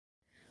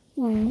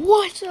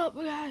What's up,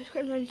 guys?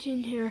 Cleveland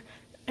here,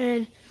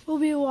 and we'll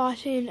be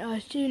watching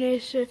Stephen A.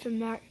 Smith and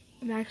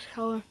Max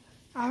Keller.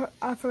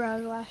 I forgot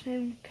his last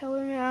name,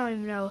 Keller. I don't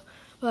even know.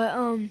 But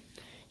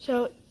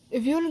so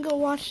if you want to go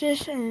watch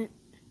this and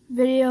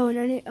video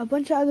and a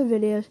bunch of other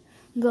videos,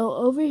 go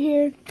over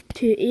here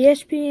to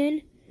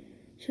ESPN.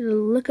 So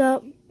look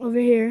up over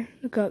here.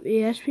 Look up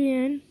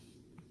ESPN.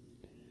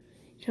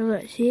 So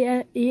let's see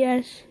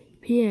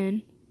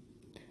ESPN.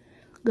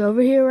 Go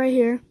over here, right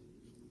here.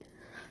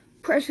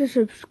 Press the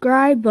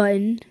subscribe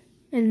button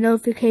and the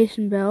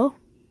notification bell.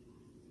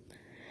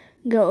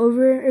 Go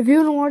over. If you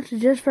want to watch the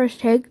Just First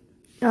Take,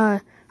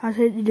 I'll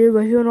say what to do,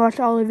 but if you want to watch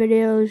all the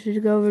videos,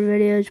 just go over the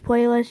videos.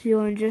 Playlist, if you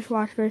want to just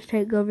watch First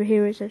Take, go over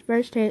here where it says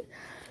First Take.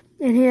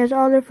 And he has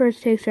all the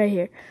first takes right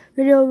here.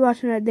 Video we're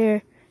watching right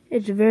there,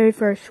 it's the very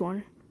first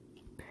one.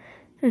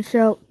 And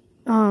so,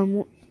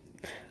 I'm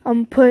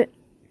going to put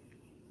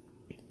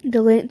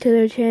the link to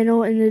their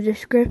channel in the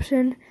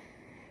description.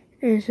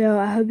 And so,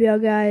 I hope y'all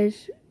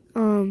guys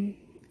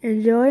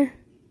enjoy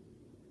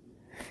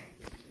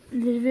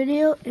this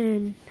video,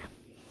 and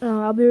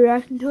I'll be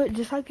reacting to it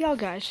just like y'all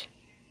guys.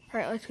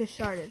 Alright, let's get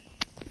started.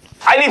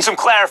 I need some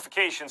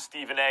clarification,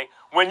 Stephen A.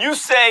 When you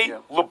say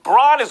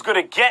LeBron is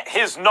going to get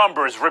his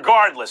numbers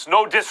regardless,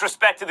 no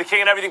disrespect to the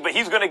king and everything, but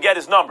he's going to get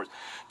his numbers,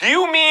 do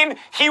you mean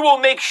he will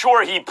make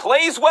sure he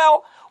plays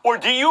well? Or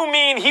do you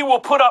mean he will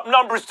put up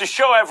numbers to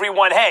show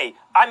everyone, hey,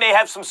 I may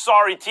have some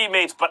sorry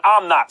teammates, but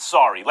I'm not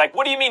sorry? Like,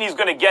 what do you mean he's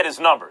going to get his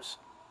numbers?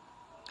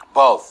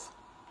 Both.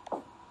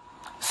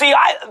 See,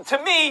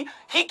 to me,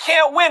 he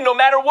can't win no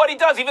matter what he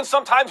does, even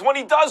sometimes when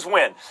he does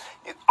win.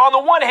 On the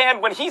one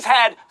hand, when he's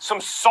had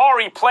some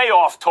sorry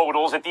playoff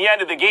totals at the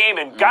end of the game,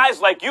 and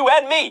guys like you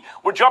and me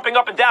were jumping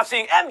up and down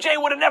saying,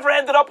 MJ would have never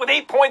ended up with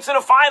 8 points in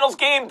a finals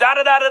game,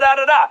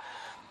 da-da-da-da-da-da-da.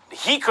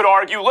 He could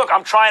argue, look,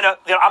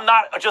 I'm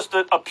not just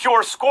a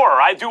pure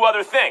scorer. I do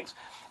other things.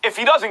 If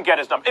he doesn't get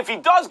his numbers, if he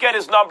does get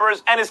his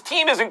numbers and his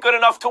team isn't good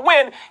enough to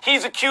win,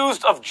 he's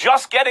accused of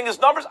just getting his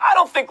numbers. I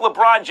don't think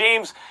LeBron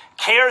James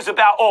cares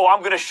about, oh, I'm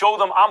going to show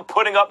them I'm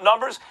putting up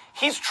numbers.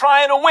 He's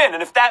trying to win.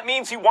 And if that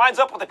means he winds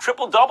up with a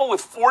triple-double with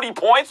 40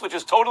 points, which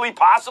is totally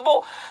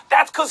possible,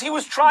 that's because he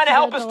was trying to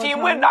help his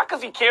team win, not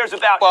because he cares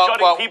about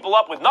shutting people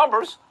up with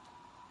numbers.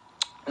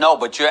 No,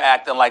 but you're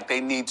acting like they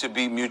need to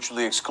be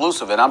mutually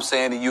exclusive. And I'm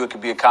saying to you it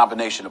could be a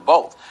combination of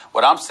both.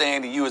 What I'm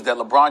saying to you is that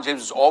LeBron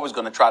James is always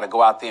going to try to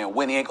go out there and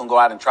win. He ain't going to go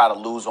out and try to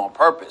lose on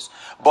purpose.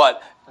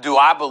 But do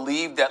I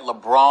believe that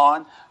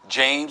LeBron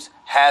James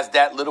has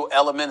that little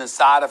element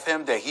inside of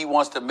him that he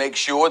wants to make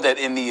sure that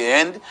in the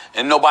end,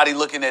 and nobody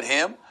looking at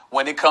him,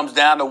 when it comes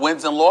down to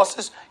wins and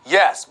losses?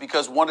 Yes,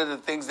 because one of the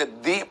things that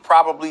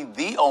probably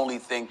the only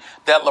thing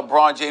that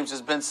LeBron James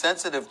has been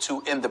sensitive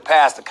to in the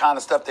past, the kind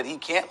of stuff that he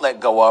can't let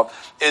go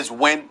of, is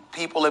when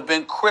people have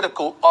been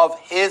critical of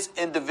his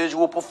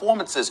individual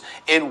performances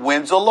in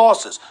wins or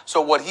losses. So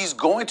what he's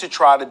going to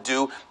try to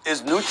do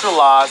is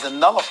neutralize and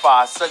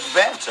nullify such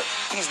banter.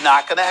 He's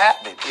not going to have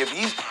it.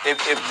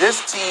 If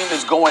this team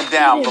is going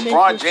down,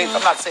 LeBron James,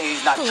 I'm not saying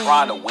he's not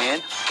trying to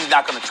win. He's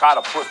not going to try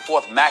to put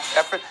forth max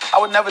effort.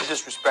 I would never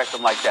disrespect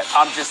him like that.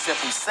 I'm just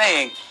simply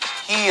saying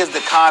he is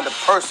the kind of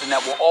person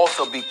that will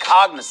also be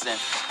cognizant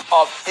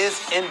of his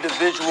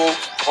individual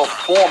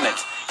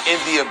performance in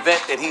the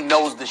event that he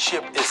knows the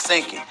ship is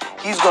sinking.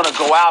 He's going to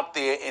go out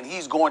there and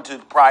he's going to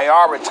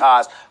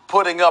prioritize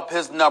putting up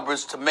his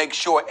numbers to make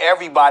sure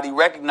everybody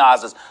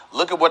recognizes,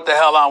 look at what the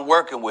hell I'm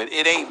working with.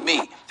 It ain't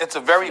me. It's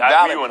a very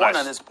valid point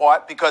on his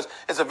part because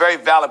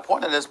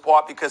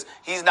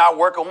he's not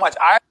working much.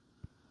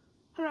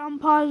 I'm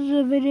pausing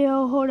the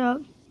video. Hold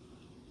up.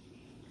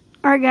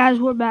 All right, guys,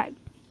 we're back.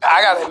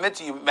 I got to admit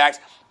to you, Max,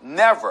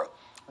 never,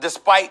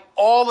 despite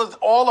all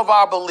of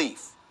our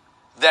belief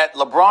that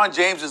LeBron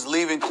James is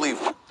leaving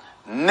Cleveland,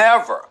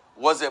 never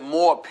was it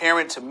more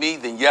apparent to me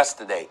than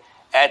yesterday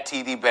at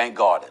TD Bank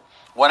Garden.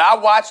 When I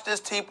watched this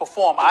team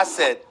perform, I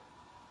said,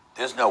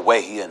 there's no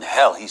way in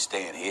hell he's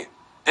staying here.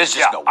 There's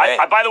just no way.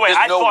 By the way,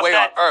 there's no way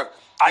on earth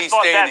he's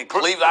staying in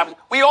Cleveland.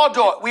 We all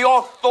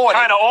thought it.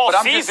 Kind of all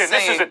season.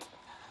 This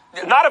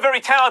is not a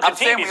very talented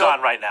team he's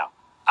on right now.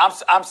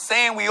 I'm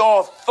saying we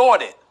all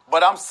thought it,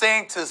 but I'm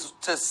saying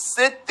to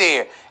sit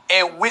there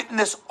and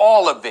witness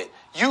all of it.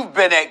 You've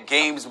been at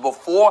games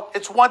before.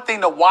 It's one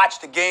thing to watch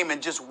the game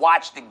and just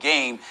watch the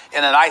game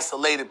in an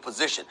isolated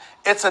position.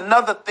 It's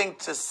another thing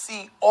to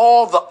see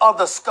all the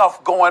other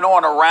stuff going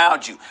on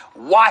around you,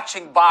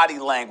 watching body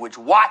language,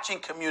 watching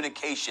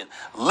communication,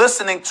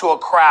 listening to a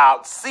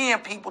crowd, seeing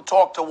people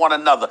talk to one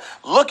another,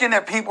 looking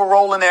at people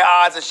rolling their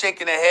eyes and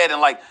shaking their head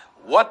and like,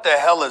 what the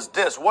hell is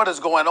this? What is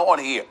going on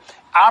here?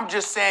 I'm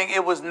just saying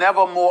it was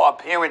never more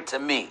apparent to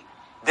me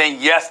than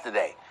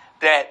yesterday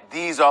that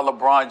these are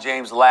LeBron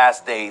James'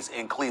 last days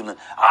in Cleveland.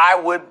 I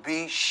would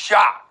be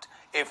shocked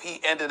if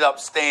he ended up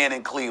staying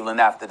in Cleveland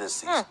after this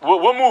season.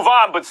 We'll move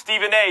on, but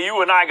Stephen A.,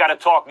 you and I got to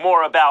talk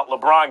more about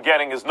LeBron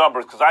getting his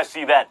numbers because I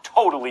see that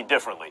totally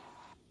differently.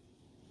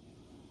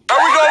 Here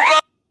we go,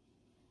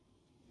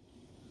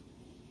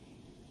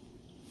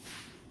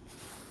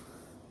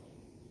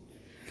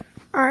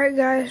 Alright,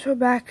 guys, we're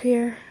back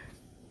here.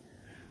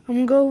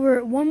 I'm going to go over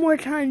it one more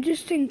time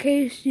just in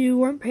case you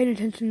weren't paying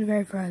attention the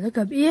very first. Look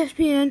up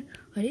ESPN,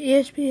 go to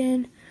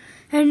ESPN,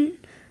 and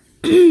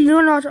you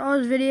want to watch all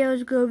his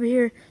videos, go over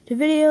here to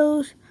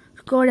videos,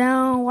 scroll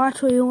down,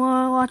 watch what you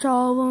want, watch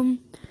all of them.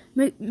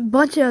 Make a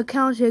bunch of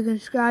accounts so you can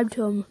subscribe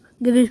to them.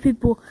 Give these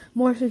people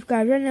more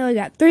subscribers. Right now I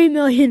got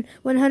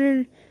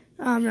 3,100,000.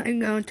 I'm not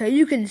even going to tell you.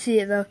 You can see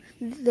it though.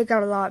 They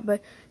got a lot,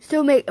 but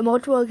still make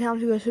multiple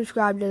accounts to go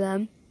subscribe to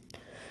them.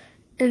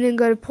 And then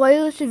go to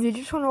playlist if you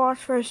just want to watch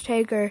First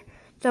Take or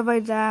stuff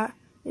like that.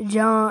 The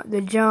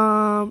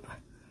jump,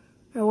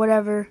 or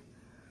whatever.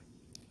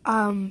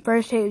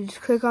 First Take, just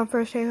click on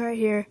First Take right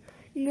here.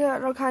 You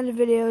got all kinds of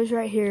videos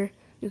right here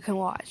you can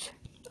watch.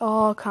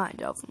 All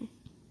kinds of them.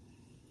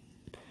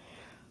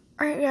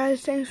 Alright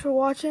guys, thanks for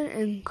watching,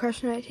 and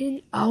Crush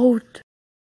 19 out.